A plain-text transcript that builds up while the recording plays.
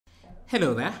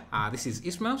Hello there, this is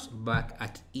Ismail back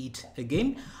at it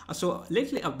again. So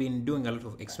lately I've been doing a lot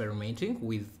of experimenting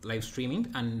with live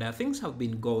streaming and things have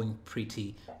been going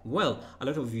pretty well. A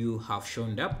lot of you have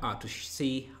shown up to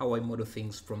see how I model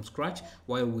things from scratch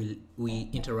while we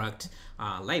interact,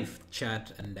 live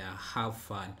chat and have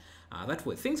fun. That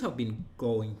way things have been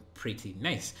going pretty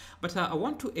nice, but I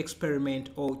want to experiment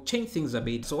or change things a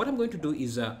bit. So what I'm going to do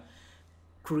is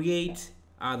create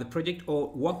the project or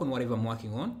work on whatever I'm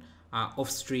working on off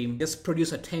stream, just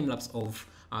produce a time lapse of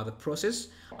the process,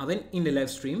 and then in the live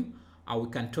stream we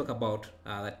can talk about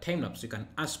the time lapse. You can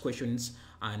ask questions,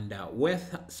 and where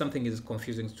something is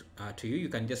confusing to you, you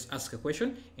can just ask a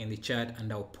question in the chat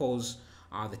and I'll pause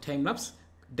the time lapse,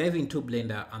 dive into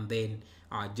Blender, and then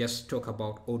just talk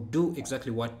about or do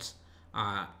exactly what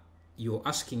you're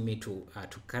asking me to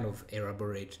kind of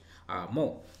elaborate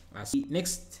more. The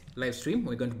next live stream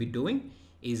we're going to be doing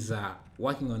is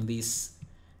working on this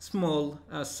small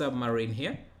submarine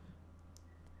here.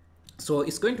 So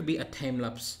it's going to be a time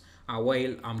lapse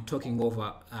while I'm talking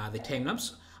over the time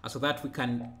lapse, so that we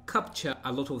can capture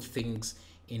a lot of things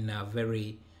in a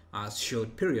very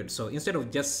short period. So instead of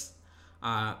just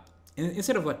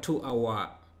instead of a 2-hour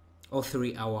or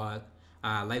 3-hour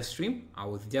live stream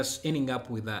with just ending up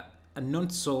with a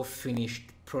not so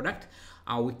finished product,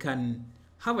 we can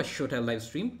have a shorter live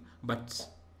stream but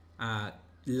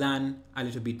learn a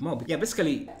little bit more. Yeah,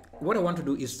 basically what I want to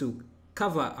do is to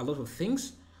cover a lot of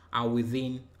things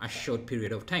within a short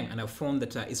period of time, and I've found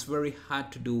that it's very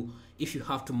hard to do if you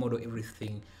have to model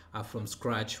everything from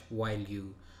scratch while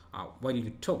you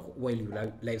talk, while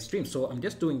you live stream. So I'm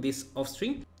just doing this off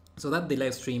stream so that the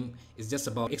live stream is just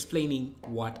about explaining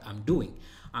what I'm doing.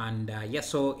 And yeah,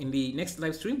 so in the next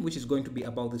live stream, which is going to be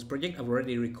about this project, I've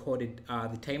already recorded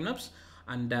the time lapse.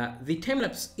 And the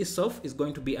time-lapse itself is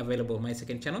going to be available on my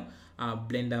second channel,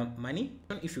 Blender Money.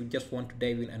 If you just want to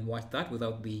dive in and watch that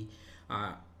without the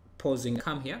pausing,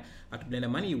 come here at Blender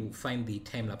Money, you will find the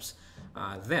time-lapse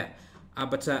there.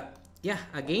 Yeah,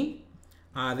 again,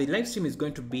 the live stream is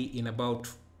going to be in about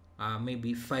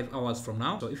maybe 5 hours from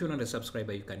now. So if you're not a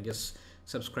subscriber, you can just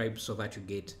subscribe so that you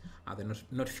get the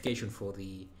notification for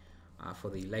the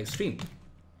live stream.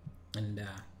 And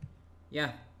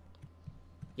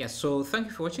yeah, so thank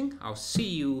you for watching. I'll see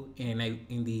you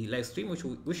in the live stream,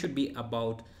 which should be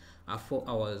about 4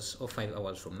 hours or 5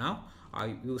 hours from now.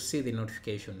 You will see the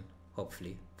notification,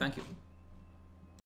 hopefully. Thank you.